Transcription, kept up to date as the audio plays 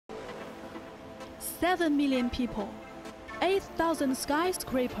7 million people, 8,000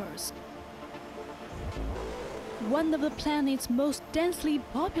 skyscrapers. One of the planet's most densely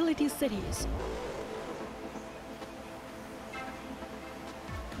populated cities.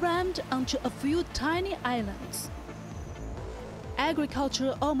 Crammed onto a few tiny islands.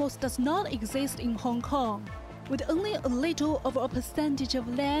 Agriculture almost does not exist in Hong Kong, with only a little over a percentage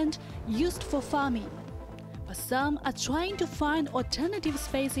of land used for farming. But some are trying to find alternative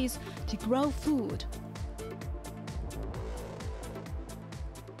spaces to grow food.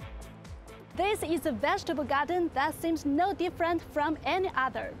 This is a vegetable garden that seems no different from any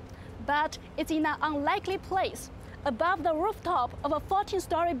other, but it's in an unlikely place, above the rooftop of a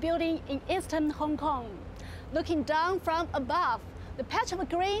 14-story building in eastern Hong Kong. Looking down from above, the patch of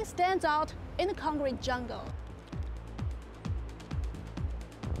green stands out in the concrete jungle.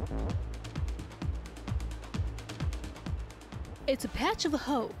 It's a patch of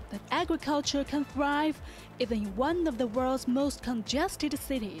hope that agriculture can thrive even in one of the world's most congested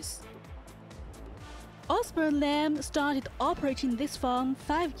cities. Osborne Lam started operating this farm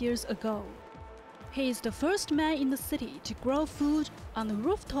 5 years ago. He is the first man in the city to grow food on the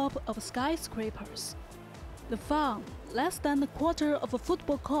rooftop of skyscrapers. The farm, less than a quarter of a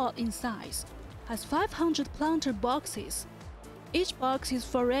football court in size, has 500 planter boxes. Each box is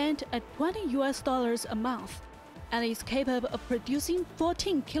for rent at $20 a month and is capable of producing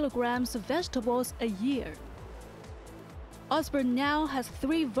 14 kilograms of vegetables a year. Osborne now has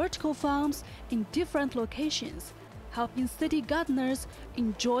 3 vertical farms in different locations, helping city gardeners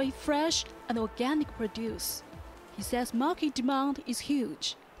enjoy fresh and organic produce. He says market demand is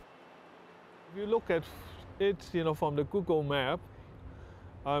huge. If you look at it, from the Google map,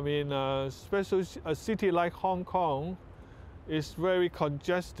 especially a city like Hong Kong is very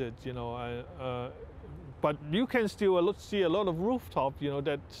congested, but you can still see a lot of rooftop,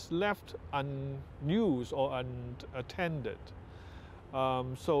 that's left unused or unattended.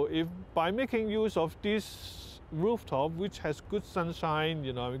 So if by making use of this rooftop, which has good sunshine,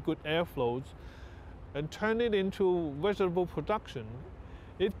 good airflows, and turn it into vegetable production,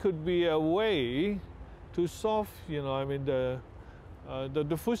 it could be a way to solve, the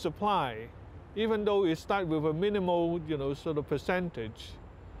food supply, even though it starts with a minimal, sort of percentage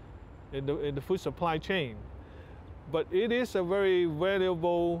in the food supply chain. But it is a very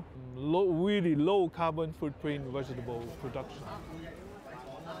valuable, really low carbon footprint vegetable production.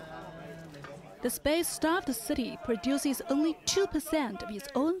 The space-starved city produces only 2% of its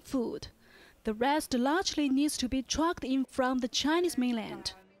own food. The rest largely needs to be trucked in from the Chinese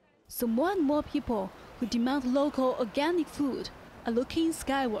mainland. So more and more people who demand local organic food are looking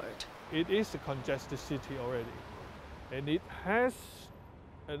skyward. It is a congested city already, and it has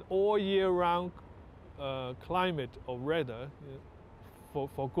an all-year-round climate or weather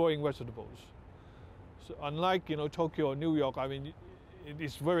for growing vegetables. So unlike Tokyo or New York, it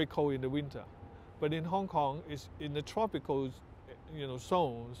is very cold in the winter. But in Hong Kong, it's in the tropical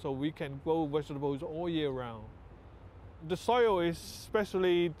zone, so we can grow vegetables all year round. The soil is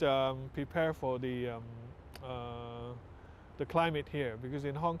specially prepared for the climate here, because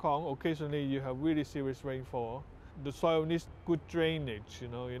in Hong Kong, occasionally you have really serious rainfall. The soil needs good drainage,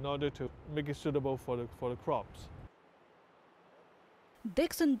 in order to make it suitable for the crops.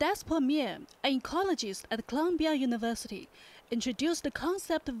 Dixon Despomier, an ecologist at Columbia University, introduced the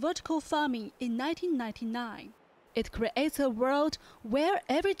concept of vertical farming in 1999. It creates a world where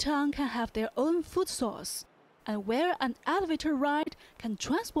every town can have their own food source, and where an elevator ride can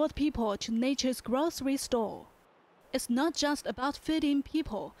transport people to nature's grocery store. It's not just about feeding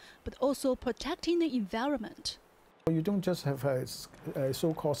people, but also protecting the environment. You don't just have a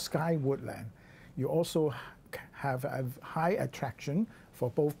so-called sky woodland. You also have a high attraction for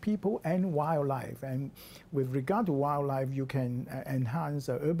both people and wildlife. And with regard to wildlife, you can enhance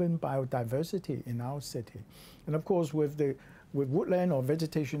urban biodiversity in our city. And of course, with woodland or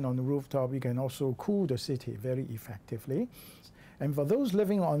vegetation on the rooftop, you can also cool the city very effectively. And for those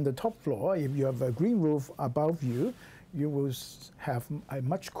living on the top floor, if you have a green roof above you, you will have a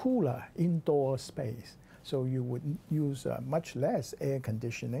much cooler indoor space. So you would use much less air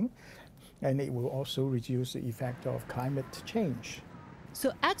conditioning, and it will also reduce the effect of climate change.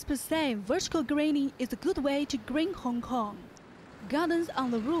 So experts say vertical greening is a good way to green Hong Kong. Gardens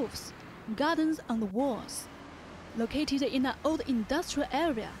on the roofs, gardens on the walls. Located in an old industrial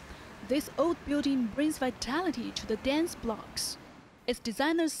area, this old building brings vitality to the dense blocks. Its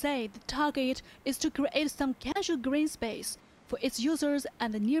designers say the target is to create some casual green space for its users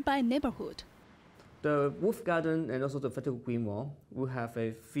and the nearby neighborhood. The roof garden and also the vertical green wall will have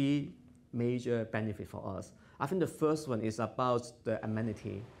 3 major benefits for us. I think the first one is about the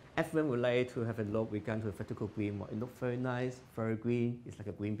amenity. Everyone would like to have a look regarding to a vertical green wall. It looks very nice, very green. It's like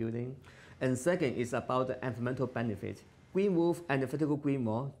a green building. And second is about the environmental benefit. Green roof and the vertical green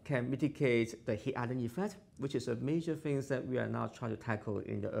wall can mitigate the heat island effect, which is a major thing that we are now trying to tackle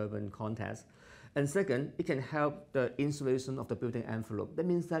in the urban context. And second, it can help the insulation of the building envelope. That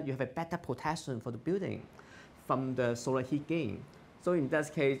means that you have a better protection for the building from the solar heat gain. So in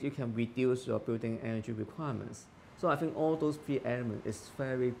that case, you can reduce your building energy requirements. So I think all those three elements is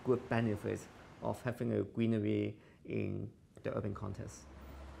very good benefits of having a greenery in the urban context.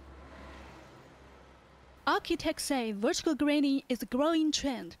 Architects say vertical greening is a growing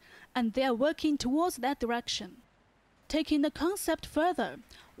trend, and they are working towards that direction. Taking the concept further,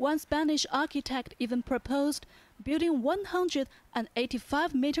 one Spanish architect even proposed building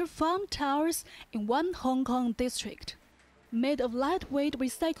 185-meter farm towers in one Hong Kong district. Made of lightweight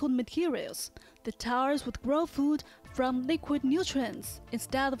recycled materials, the towers would grow food from liquid nutrients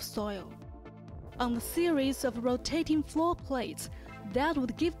instead of soil. On a series of rotating floor plates, that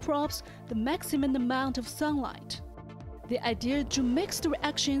would give crops the maximum amount of sunlight. The idea drew mixed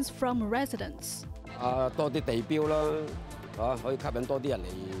reactions from residents. 多啲地標啦，可以吸引多啲人嚟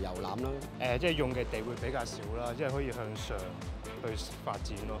遊覽啦。即係用嘅地會比較少啦，即係可以向上去發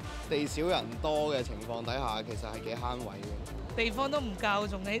展咯。地少人多嘅情況底下，其實係幾慳位嘅。地方都唔夠，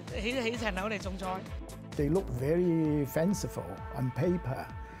仲起層樓嚟種菜。They look very fanciful on paper,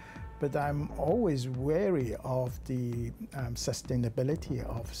 but I'm always wary of the sustainability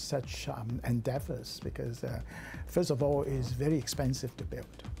of such endeavors because, first of all, it's very expensive to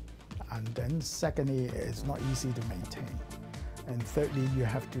build. And then secondly, it's not easy to maintain. And thirdly, you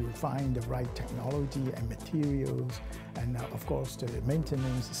have to find the right technology and materials and of course the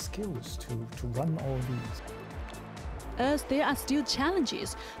maintenance skills to run all these. As there are still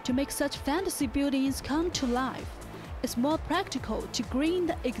challenges to make such fantasy buildings come to life, it's more practical to green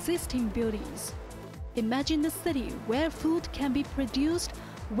the existing buildings. Imagine a city where food can be produced,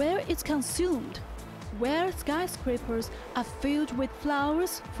 where it's consumed, where skyscrapers are filled with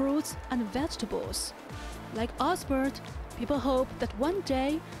flowers, fruits, and vegetables. Like Osbert, people hope that one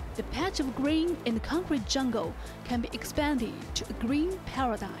day the patch of green in the concrete jungle can be expanded to a green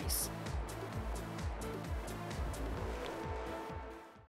paradise.